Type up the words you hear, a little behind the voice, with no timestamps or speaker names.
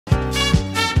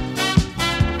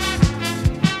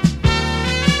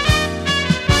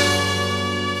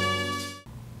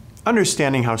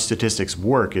Understanding how statistics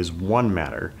work is one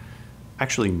matter.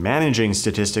 Actually managing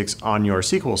statistics on your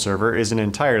SQL Server is an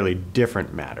entirely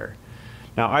different matter.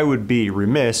 Now, I would be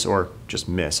remiss, or just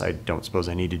miss, I don't suppose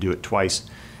I need to do it twice,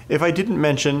 if I didn't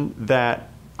mention that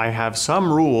I have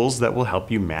some rules that will help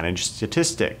you manage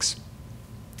statistics.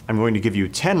 I'm going to give you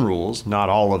 10 rules. Not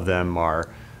all of them are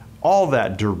all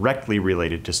that directly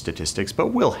related to statistics, but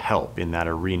will help in that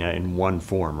arena in one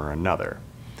form or another.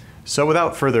 So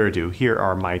without further ado, here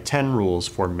are my 10 rules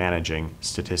for managing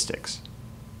statistics.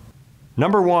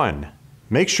 Number 1,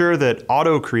 make sure that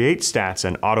auto create stats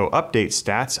and auto update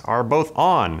stats are both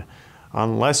on,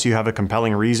 unless you have a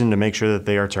compelling reason to make sure that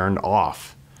they are turned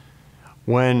off.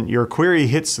 When your query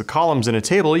hits the columns in a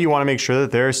table, you want to make sure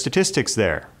that there are statistics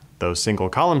there. Those single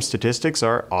column statistics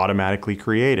are automatically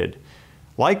created.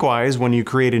 Likewise, when you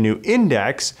create a new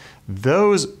index,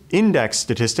 those index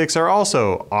statistics are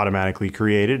also automatically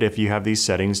created if you have these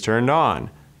settings turned on.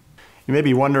 You may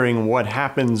be wondering what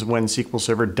happens when SQL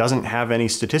Server doesn't have any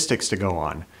statistics to go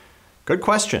on. Good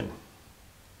question.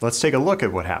 Let's take a look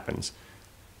at what happens.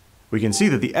 We can see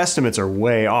that the estimates are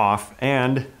way off,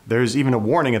 and there's even a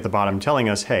warning at the bottom telling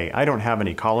us, hey, I don't have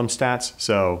any column stats,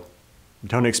 so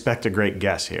don't expect a great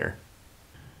guess here.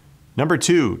 Number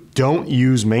 2, don't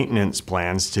use maintenance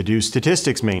plans to do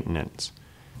statistics maintenance.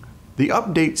 The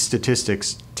update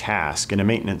statistics task in a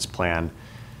maintenance plan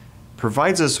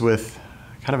provides us with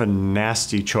kind of a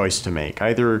nasty choice to make.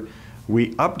 Either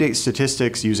we update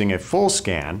statistics using a full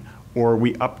scan, or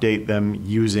we update them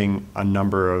using a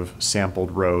number of sampled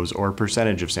rows or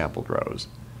percentage of sampled rows.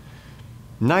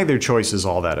 Neither choice is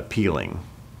all that appealing.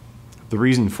 The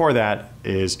reason for that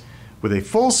is with a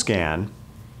full scan,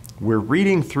 we're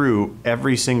reading through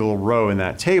every single row in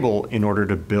that table in order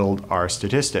to build our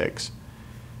statistics.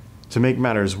 To make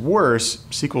matters worse,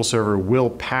 SQL Server will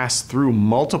pass through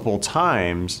multiple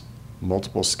times,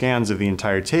 multiple scans of the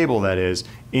entire table that is,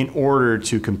 in order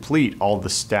to complete all the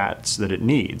stats that it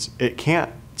needs. It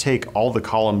can't take all the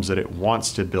columns that it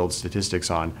wants to build statistics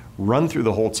on, run through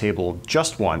the whole table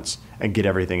just once, and get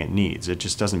everything it needs. It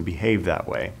just doesn't behave that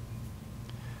way.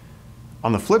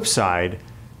 On the flip side,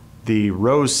 the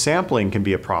rows sampling can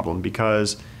be a problem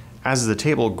because as the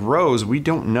table grows, we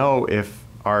don't know if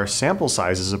our sample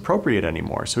size is appropriate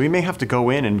anymore. So we may have to go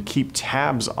in and keep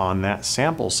tabs on that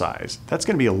sample size. That's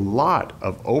going to be a lot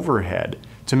of overhead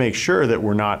to make sure that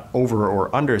we're not over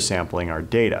or under sampling our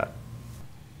data.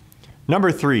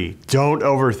 Number 3, don't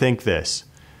overthink this.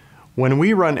 When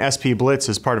we run SP Blitz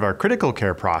as part of our critical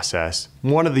care process,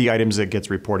 one of the items that gets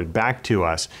reported back to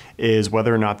us is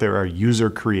whether or not there are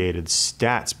user-created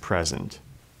stats present.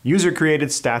 User-created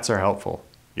stats are helpful.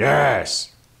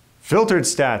 Yes! Filtered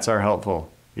stats are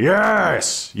helpful.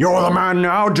 Yes! You're the man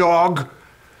now, dog!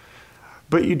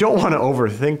 But you don't want to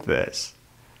overthink this.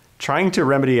 Trying to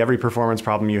remedy every performance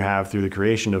problem you have through the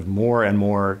creation of more and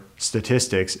more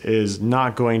statistics is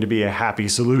not going to be a happy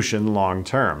solution long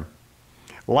term.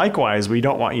 Likewise, we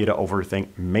don't want you to overthink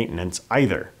maintenance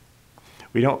either.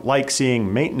 We don't like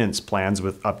seeing maintenance plans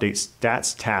with update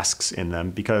stats tasks in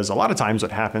them because a lot of times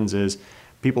what happens is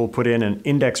people put in an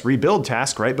index rebuild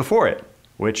task right before it,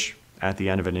 which at the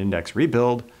end of an index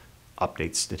rebuild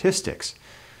updates statistics.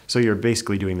 So you're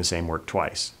basically doing the same work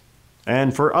twice.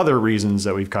 And for other reasons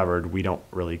that we've covered, we don't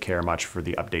really care much for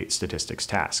the update statistics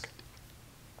task.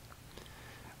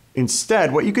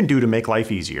 Instead, what you can do to make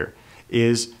life easier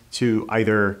is to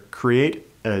either create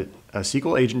a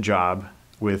SQL agent job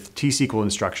with T-SQL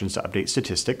instructions to update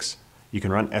statistics. You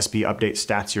can run SP update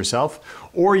stats yourself,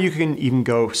 or you can even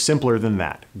go simpler than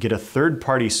that. Get a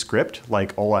third-party script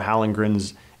like Ola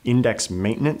Hallengren's index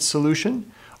maintenance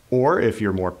solution, or if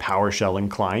you're more PowerShell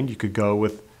inclined, you could go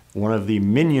with one of the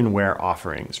Minionware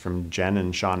offerings from Jen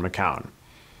and Sean McCown.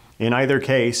 In either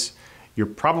case, you're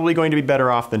probably going to be better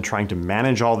off than trying to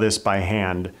manage all this by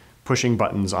hand, pushing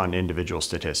buttons on individual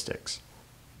statistics.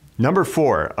 Number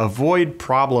 4, avoid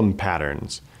problem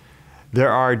patterns.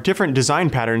 There are different design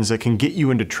patterns that can get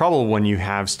you into trouble when you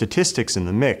have statistics in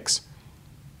the mix.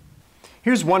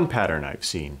 Here's one pattern I've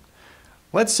seen.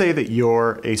 Let's say that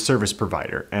you're a service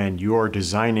provider and you're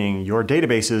designing your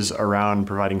databases around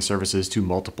providing services to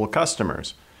multiple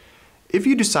customers. If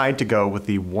you decide to go with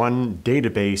the one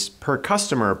database per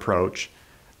customer approach,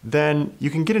 then you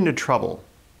can get into trouble.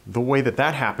 The way that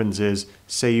that happens is,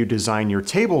 say you design your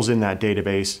tables in that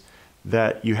database,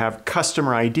 that you have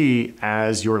customer ID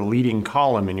as your leading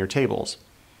column in your tables.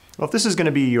 Well, if this is going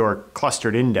to be your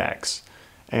clustered index,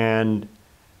 and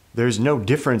there's no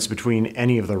difference between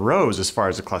any of the rows as far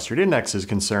as the clustered index is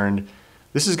concerned,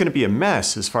 this is going to be a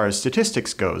mess as far as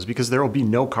statistics goes because there will be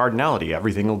no cardinality.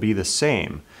 Everything will be the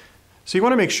same. So you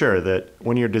want to make sure that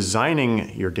when you're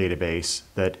designing your database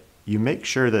that you make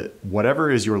sure that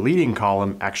whatever is your leading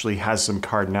column actually has some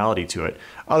cardinality to it.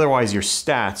 Otherwise, your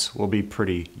stats will be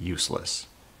pretty useless.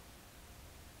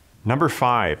 Number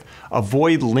 5,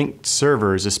 avoid linked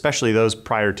servers, especially those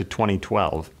prior to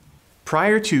 2012.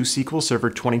 Prior to SQL Server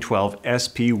 2012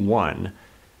 SP1,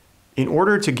 in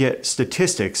order to get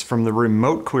statistics from the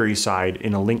remote query side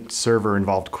in a linked server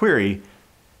involved query,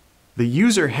 the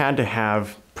user had to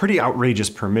have pretty outrageous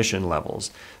permission levels.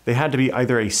 They had to be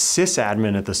either a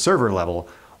sysadmin at the server level,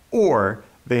 or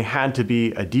they had to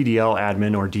be a DDL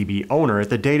admin or DB owner at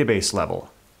the database level.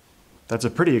 That's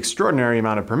a pretty extraordinary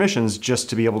amount of permissions just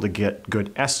to be able to get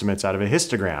good estimates out of a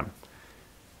histogram.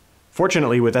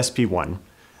 Fortunately, with SP1,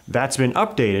 that's been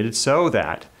updated so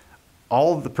that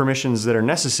all of the permissions that are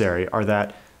necessary are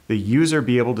that the user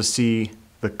be able to see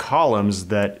the columns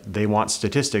that they want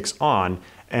statistics on,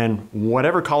 and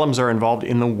whatever columns are involved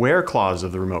in the where clause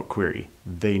of the remote query,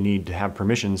 they need to have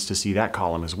permissions to see that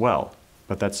column as well.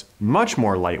 But that's much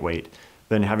more lightweight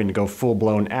than having to go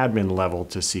full-blown admin level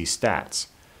to see stats.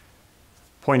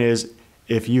 Point is,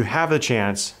 if you have a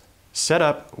chance, set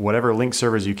up whatever linked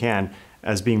servers you can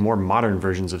as being more modern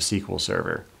versions of SQL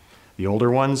Server. The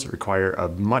older ones require a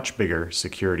much bigger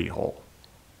security hole.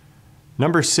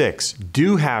 Number 6,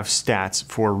 do have stats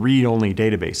for read-only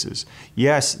databases.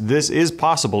 Yes, this is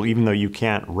possible even though you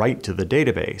can't write to the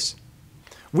database.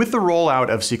 With the rollout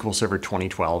of SQL Server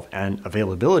 2012 and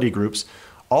availability groups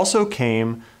also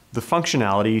came the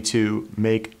functionality to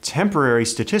make temporary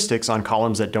statistics on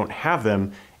columns that don't have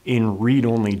them in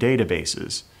read-only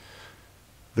databases.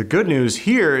 The good news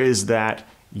here is that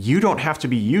you don't have to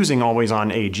be using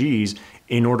always-on AGs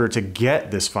in order to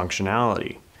get this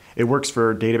functionality. It works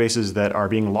for databases that are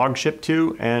being log shipped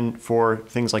to and for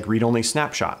things like read-only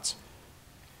snapshots.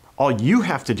 All you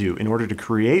have to do in order to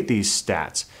create these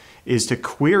stats is to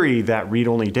query that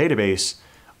read-only database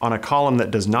on a column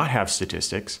that does not have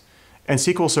statistics, and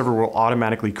SQL Server will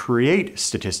automatically create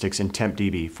statistics in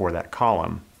TempDB for that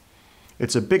column.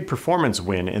 It's a big performance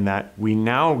win in that we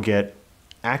now get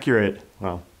accurate,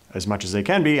 well, as much as they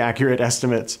can be, accurate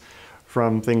estimates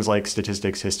from things like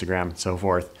statistics, histogram, so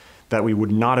forth, that we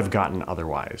would not have gotten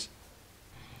otherwise.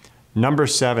 Number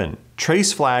 7,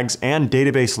 trace flags and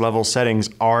database level settings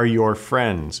are your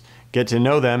friends. Get to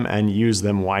know them and use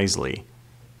them wisely.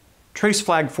 Trace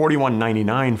flag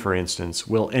 4199, for instance,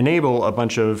 will enable a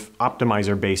bunch of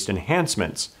optimizer-based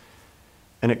enhancements.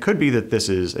 And it could be that this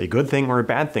is a good thing or a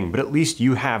bad thing, but at least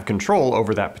you have control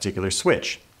over that particular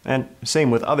switch. And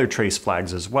same with other trace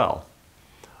flags as well.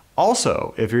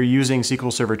 Also, if you're using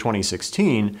SQL Server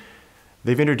 2016,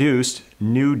 they've introduced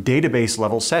new database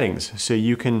level settings. So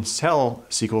you can tell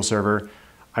SQL Server,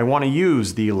 I want to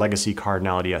use the legacy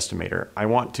cardinality estimator. I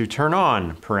want to turn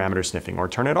on parameter sniffing or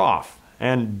turn it off,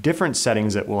 and different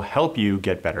settings that will help you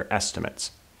get better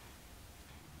estimates.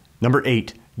 Number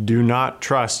 8, do not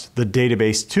trust the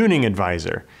database tuning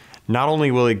advisor. Not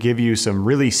only will it give you some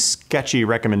really sketchy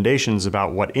recommendations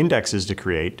about what indexes to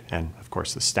create, and of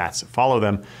course the stats that follow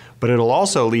them, but it'll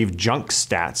also leave junk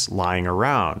stats lying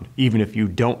around, even if you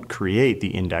don't create the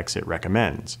index it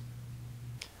recommends.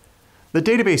 The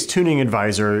database tuning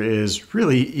advisor is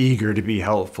really eager to be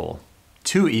helpful.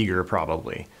 Too eager,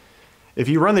 probably. If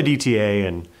you run the DTA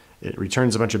and it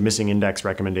returns a bunch of missing index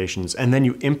recommendations, and then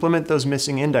you implement those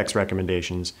missing index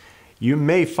recommendations, you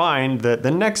may find that the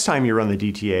next time you run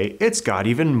the DTA, it's got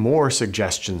even more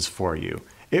suggestions for you.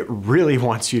 It really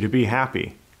wants you to be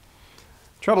happy.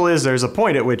 Trouble is, there's a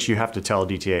point at which you have to tell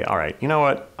DTA, all right, you know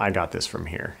what? I got this from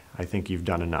here. I think you've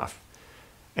done enough.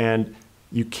 And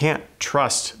you can't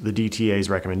trust the DTA's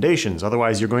recommendations.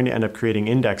 Otherwise, you're going to end up creating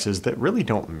indexes that really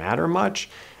don't matter much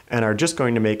and are just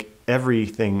going to make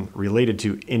everything related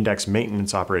to index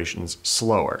maintenance operations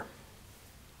slower.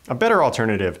 A better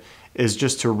alternative is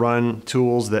just to run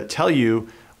tools that tell you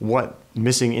what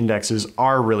missing indexes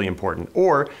are really important,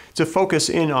 or to focus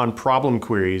in on problem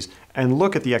queries and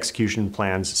look at the execution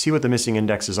plans, see what the missing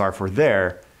indexes are for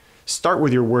there, start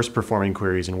with your worst performing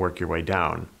queries and work your way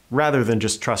down, rather than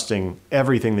just trusting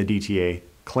everything the DTA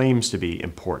claims to be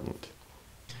important.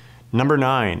 Number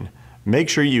 9, make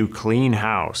sure you clean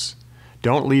house.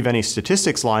 Don't leave any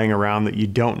statistics lying around that you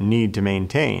don't need to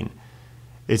maintain.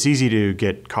 It's easy to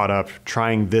get caught up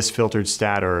trying this filtered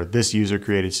stat or this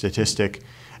user-created statistic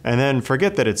and then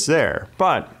forget that it's there.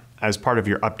 But as part of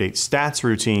your update stats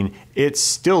routine, it's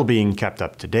still being kept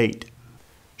up to date.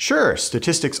 Sure,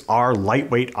 statistics are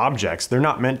lightweight objects. They're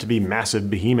not meant to be massive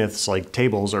behemoths like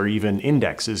tables or even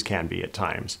indexes can be at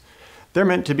times. They're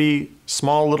meant to be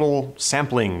small little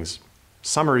samplings,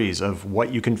 summaries of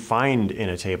what you can find in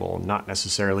a table, not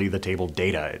necessarily the table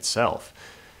data itself.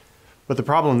 But the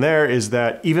problem there is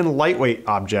that even lightweight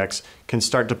objects can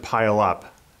start to pile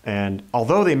up, and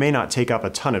although they may not take up a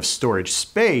ton of storage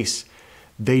space,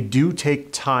 they do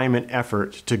take time and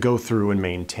effort to go through and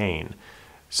maintain.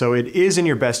 So it is in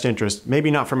your best interest, maybe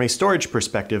not from a storage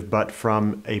perspective, but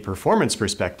from a performance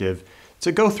perspective,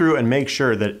 to go through and make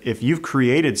sure that if you've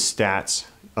created stats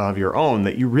of your own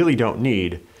that you really don't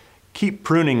need, keep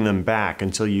pruning them back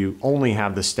until you only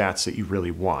have the stats that you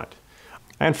really want.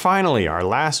 And finally, our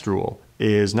last rule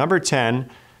is number 10,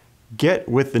 get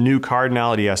with the new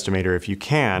cardinality estimator if you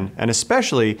can, and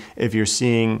especially if you're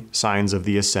seeing signs of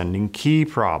the ascending key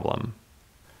problem.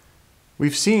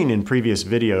 We've seen in previous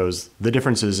videos the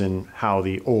differences in how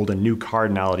the old and new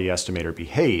cardinality estimator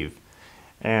behave,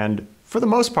 and for the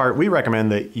most part, we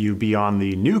recommend that you be on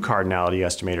the new cardinality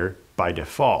estimator by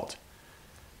default.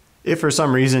 If for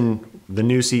some reason the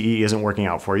new CE isn't working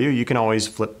out for you, you can always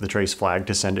flip the trace flag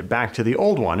to send it back to the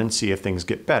old one and see if things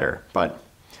get better. But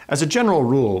as a general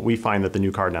rule, we find that the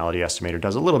new cardinality estimator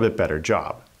does a little bit better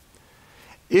job.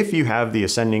 If you have the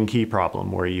ascending key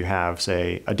problem where you have,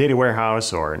 say, a data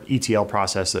warehouse or an ETL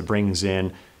process that brings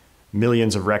in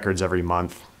millions of records every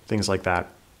month, things like that,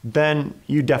 then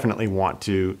you definitely want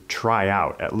to try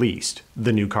out at least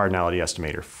the new cardinality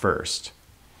estimator first.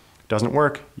 Doesn't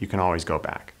work, you can always go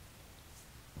back.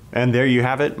 And there you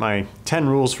have it, my 10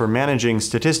 rules for managing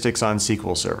statistics on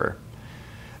SQL Server.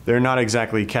 They're not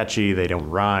exactly catchy, they don't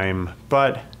rhyme,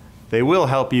 but they will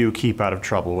help you keep out of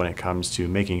trouble when it comes to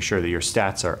making sure that your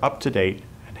stats are up to date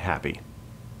and happy.